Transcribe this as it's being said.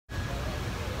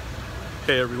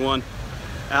Hey everyone,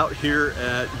 out here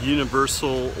at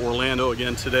Universal Orlando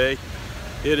again today.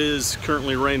 It is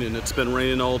currently raining. It's been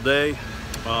raining all day.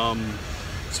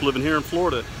 It's living here in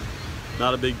Florida.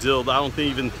 Not a big deal. I don't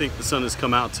even think the sun has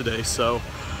come out today. So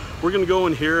we're gonna go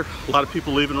in here. A lot of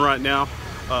people leaving right now.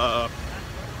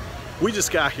 We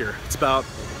just got here. It's about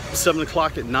 7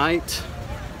 o'clock at night.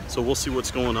 So we'll see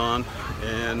what's going on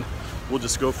and we'll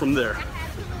just go from there.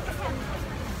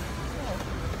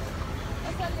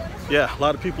 Yeah, a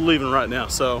lot of people leaving right now,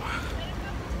 so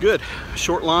good.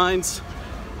 Short lines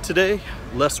today,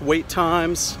 less wait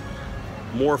times,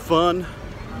 more fun,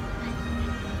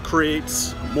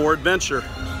 creates more adventure.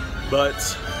 But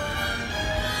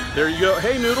there you go.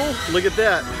 Hey Noodle, look at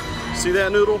that. See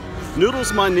that, Noodle?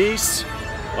 Noodle's my niece.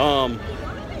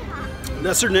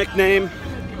 That's her nickname.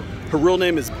 Her real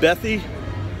name is Bethy,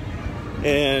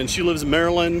 and she lives in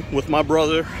Maryland with my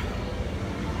brother.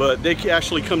 But they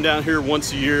actually come down here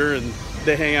once a year and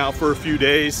they hang out for a few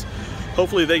days.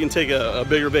 Hopefully they can take a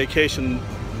bigger vacation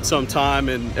sometime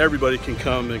and everybody can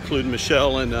come, including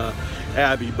Michelle and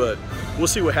Abby. But we'll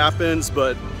see what happens.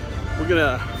 But we're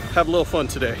gonna have a little fun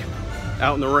today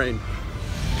out in the rain.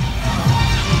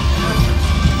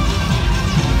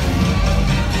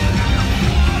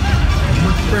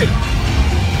 Looks great.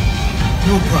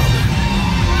 No problem.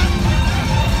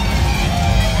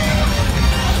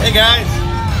 Hey guys.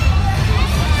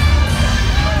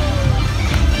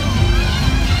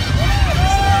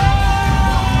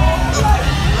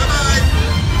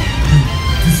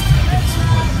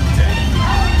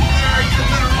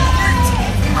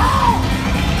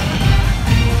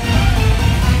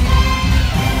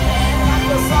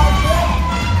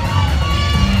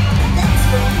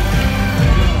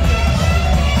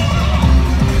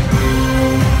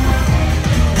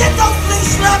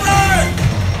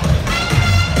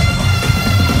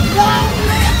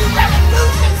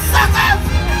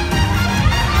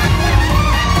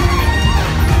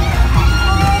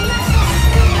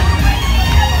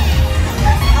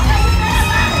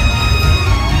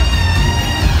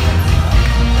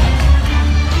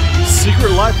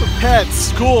 Secret Life of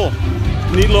Pets, cool.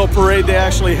 Neat little parade they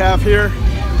actually have here.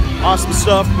 Awesome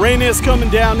stuff. Rain is coming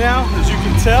down now, as you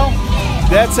can tell.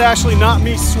 That's actually not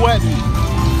me sweating.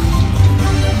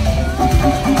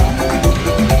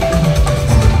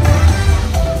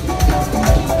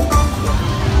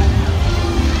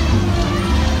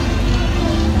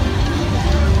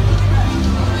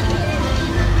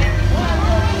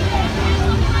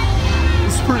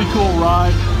 It's a pretty cool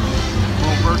ride. A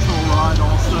little virtual ride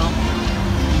also.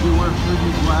 You wear 3D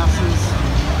glasses.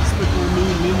 Despicable Me,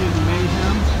 Minion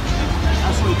Mayhem.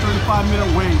 Actually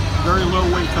 35-minute wait. Very low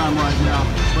wait time right now.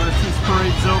 But since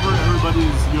parade's over,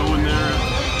 everybody's going there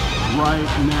right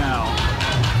now.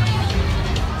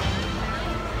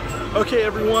 Okay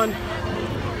everyone.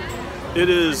 It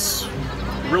is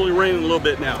really raining a little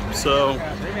bit now. So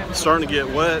it's starting to get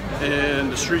wet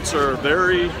and the streets are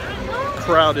very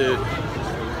crowded.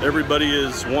 Everybody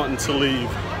is wanting to leave.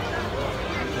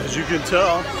 As you can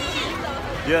tell,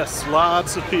 yes,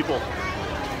 lots of people.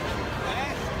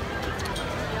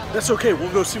 That's okay,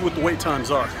 we'll go see what the wait times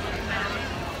are.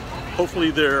 Hopefully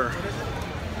they're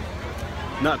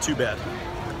not too bad.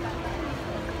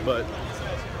 But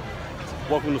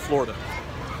welcome to Florida.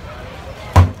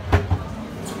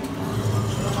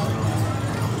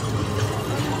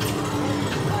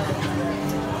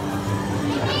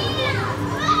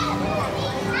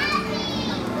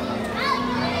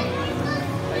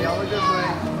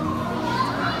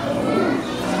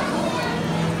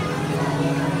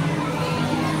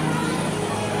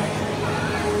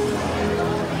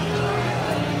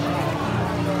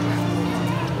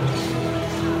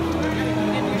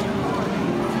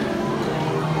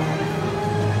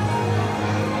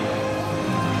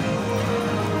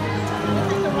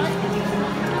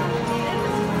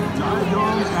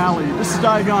 Alley. This is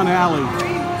Diagon Alley.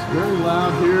 It's very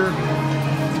loud here.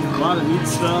 A lot of neat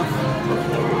stuff.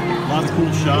 A lot of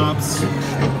cool shops.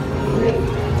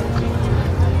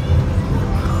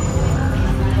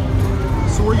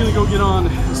 So we're gonna go get on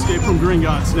Escape from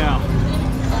Gringotts now.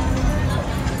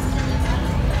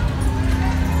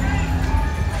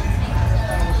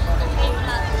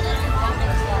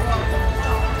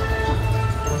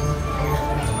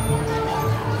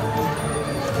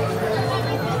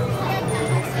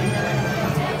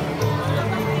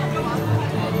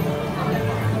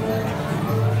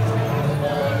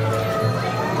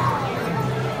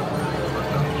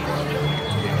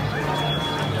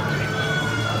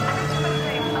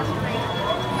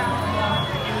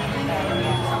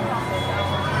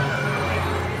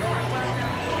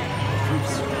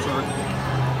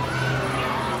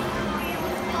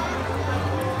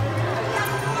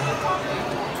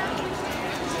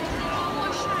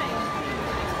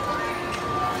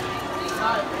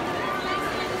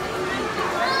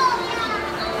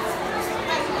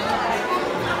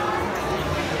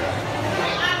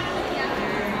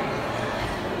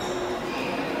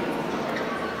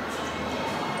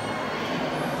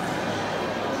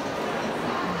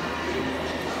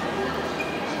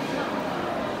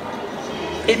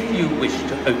 If you wish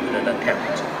to open an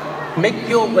account, make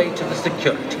your way to the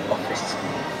security office,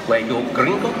 where your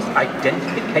Gringotts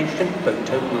identification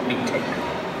photo will be taken.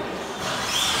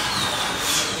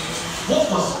 What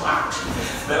was that?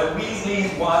 The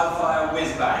Weasley's wildfire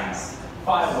whiz-bangs.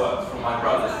 Fireworks from my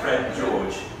brother Fred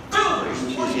George. Which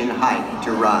is in height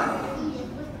to run,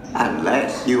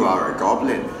 unless you are a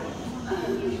goblin.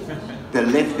 The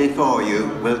lift before you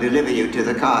will deliver you to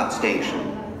the card station.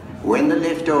 When the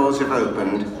lift doors have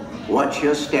opened, watch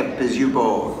your step as you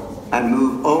board and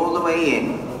move all the way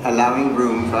in, allowing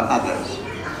room for others.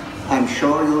 I'm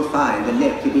sure you'll find the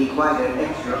lift to be quite an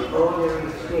extraordinary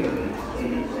experience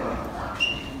in itself.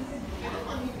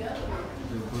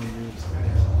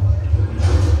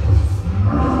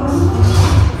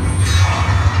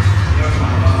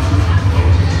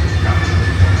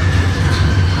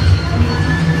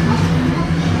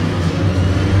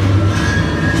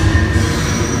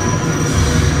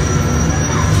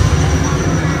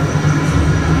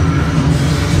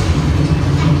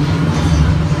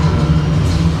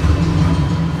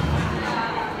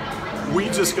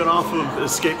 Just got off of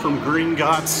Escape from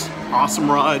Gringotts. Awesome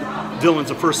ride.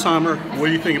 Dylan's a first timer. What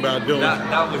do you think about it, Dylan?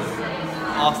 That was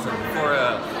awesome. For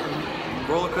a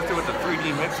roller coaster with a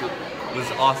 3D mix, it was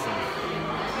awesome.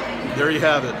 There you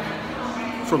have it.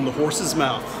 From the horse's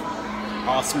mouth.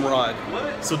 Awesome ride.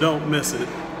 What? So don't miss it.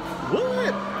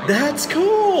 What? That's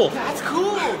cool. That's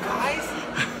cool, guys.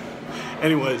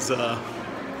 Anyways,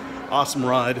 awesome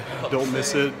ride. Don't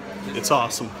miss it. It's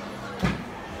awesome.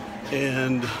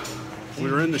 And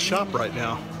we're in the shop right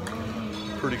now.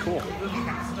 Pretty cool.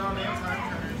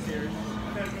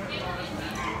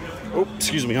 Oh,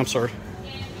 excuse me, I'm sorry.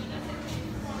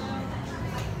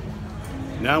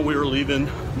 Now we are leaving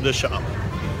the shop.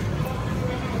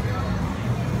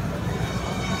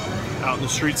 Out in the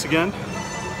streets again.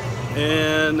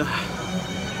 And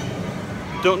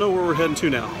don't know where we're heading to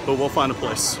now, but we'll find a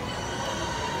place.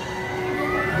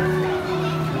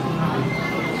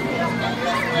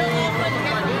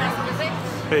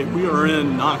 Hey, we are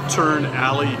in Nocturne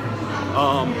Alley.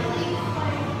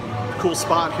 Cool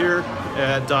spot here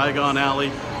at Diagon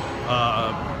Alley.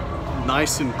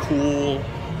 Nice and cool.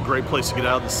 Great place to get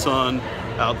out of the sun,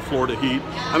 out of the Florida heat.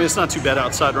 I mean, it's not too bad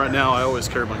outside right now. I always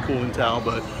carry my cooling towel,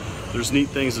 but there's neat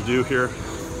things to do here.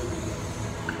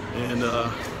 And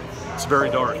it's very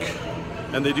dark.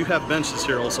 And they do have benches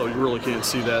here also. You really can't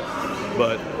see that.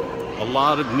 But a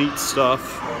lot of neat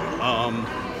stuff.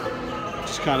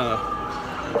 Just kind of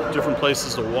different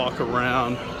places to walk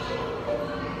around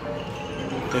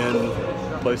and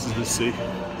places to see.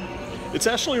 It's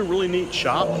actually a really neat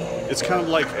shop. It's kind of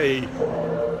like a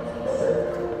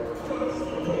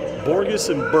Borges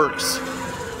and Burke's. Yeah,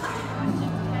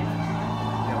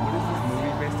 what is this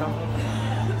movie based off of?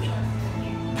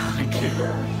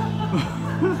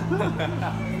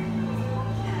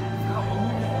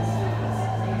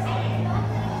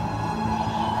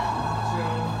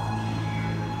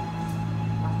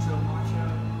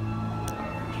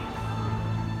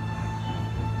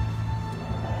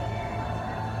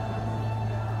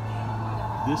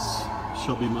 This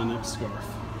shall be my next scarf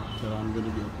that I'm gonna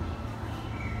get.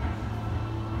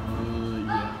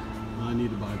 Yeah, I need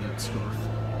to buy that scarf.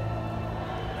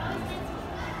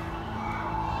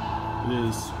 It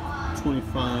is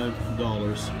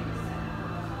 $25.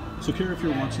 So Kara, if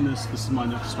you're watching this, this is my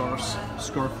next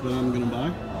scarf that I'm gonna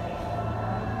buy.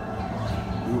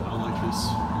 Ooh, I like this.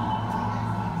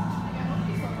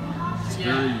 It's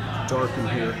very dark in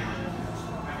here.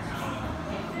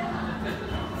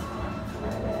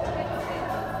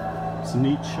 It's a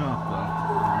neat shop though. I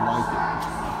like it.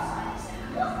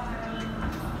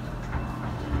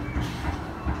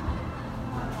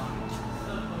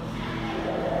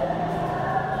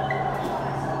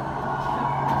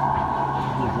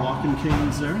 Little walking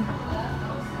canes there.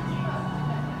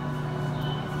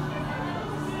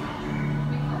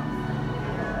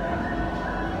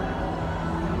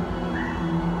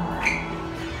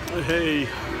 Hey,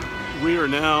 we are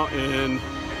now in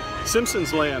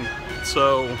Simpsons land.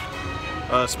 So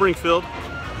Springfield,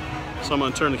 so I'm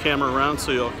going to turn the camera around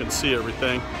so y'all can see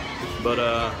everything, but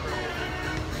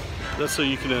that's so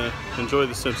you can enjoy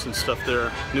the Simpsons stuff there.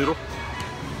 Noodle?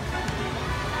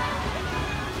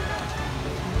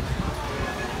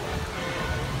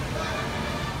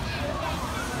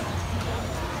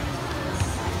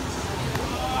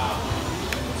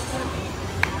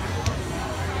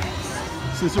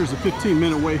 Since there's a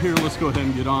 15-minute wait here, let's go ahead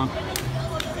and get on.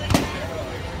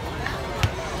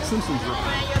 Simpsons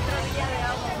ride.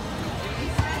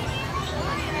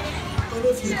 Well,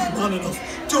 if you'd be man enough,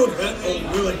 don't hurt old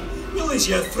Willie. Willie's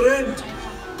your friend.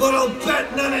 But I'll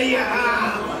bet none of you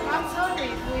have. I'm sorry.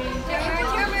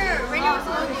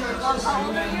 I'm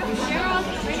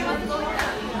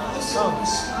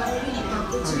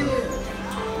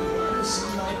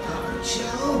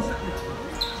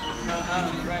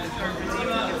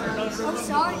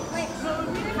sorry. Wait.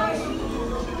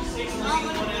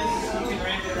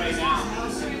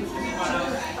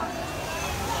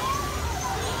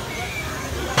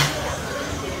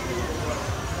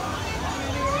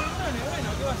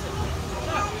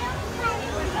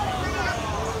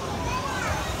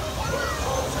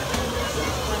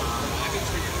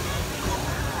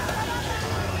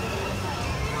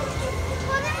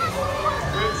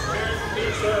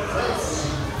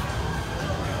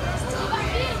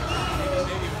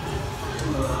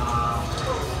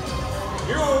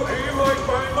 You aim like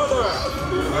my mother.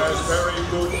 That's very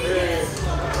good aim.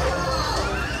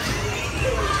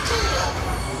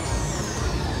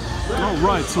 All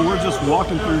right, so we're just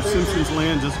walking through Simpsons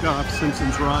land. Just got off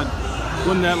Simpsons ride.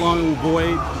 Wasn't that long of a wait.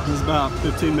 It was about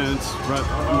 15 minutes, right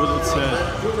what it said.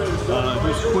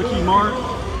 Here's Quickie Mart,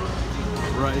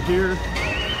 right here.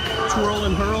 Twirl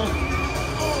and Hurl.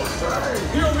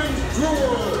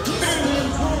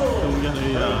 And we got a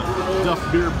Duff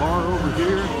Beer Bar over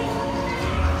here.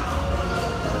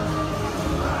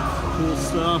 Cool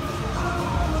stuff.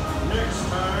 Next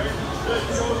time, let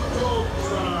your dog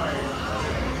try.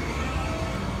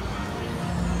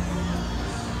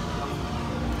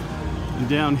 And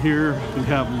down here we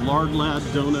have Lard Lad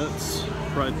Donuts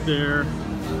right there.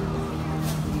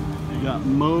 You got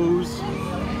Moe's,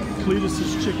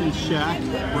 Cletus's Chicken Shack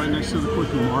right next to the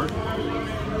Quickie Mart.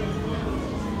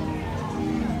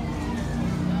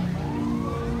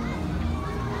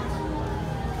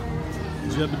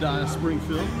 Jebediah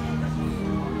Springfield.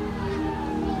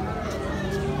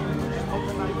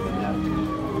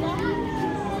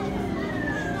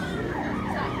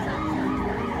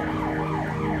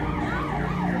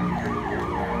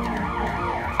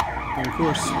 And of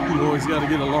course, you always got to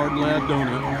get a Lard Lad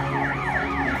donut.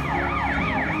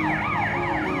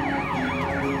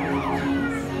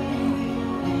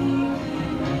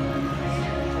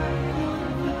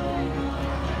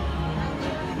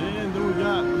 And then we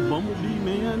got Bumblebee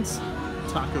Man's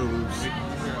Tacos.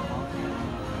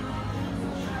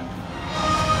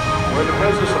 We're in the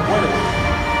business of winning.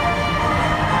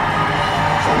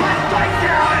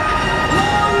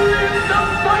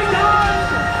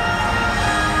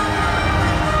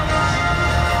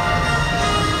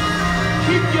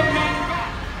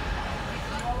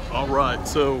 All right,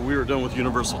 so we were done with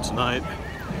Universal tonight.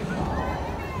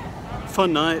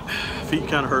 Fun night. Feet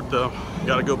kind of hurt though.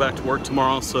 Got to go back to work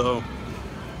tomorrow, so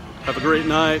have a great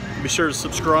night. Be sure to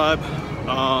subscribe,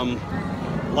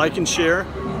 like and share,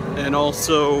 and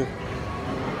also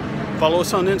follow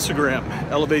us on Instagram,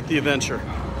 Elevate the Adventure.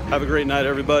 Have a great night,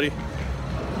 everybody.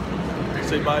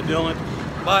 Say bye, Dylan.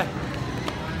 Bye.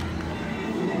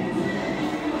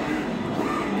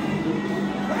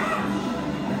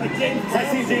 I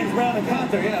see James Brown in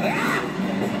concert, yeah.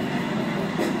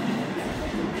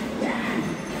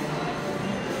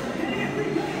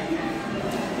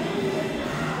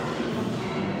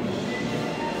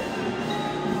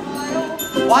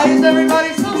 Why is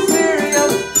everybody so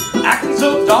serious? Acting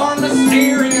so darn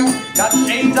mysterious. Got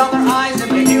shades on their eyes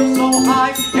and they heels so high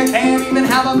you can't even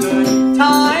have a good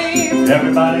time.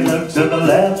 Everybody look to the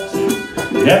left,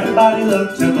 everybody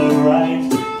look to the right.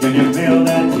 Can you feel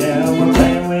that? Yeah, we're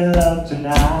playing with love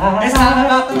tonight. It's not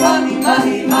about the money,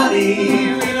 money, money.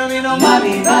 We don't need no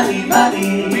money, money,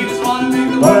 money. We just want to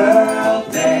make the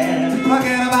world dance.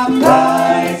 Forget about the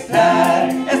price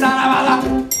tag. It's not about the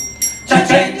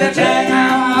cha-ching, cha-ching.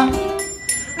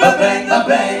 The bang, the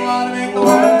bang. We want to make the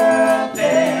world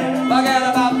dance. Forget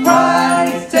about the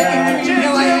price tag.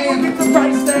 We'll get the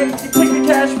price tag. You take the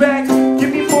cash back. Give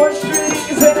me more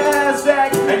strings and a ass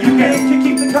tag. And you can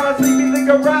keep the cars, leave me in the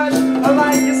garage. I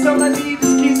like your son, I need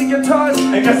his keys and guitars.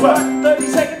 And guess what?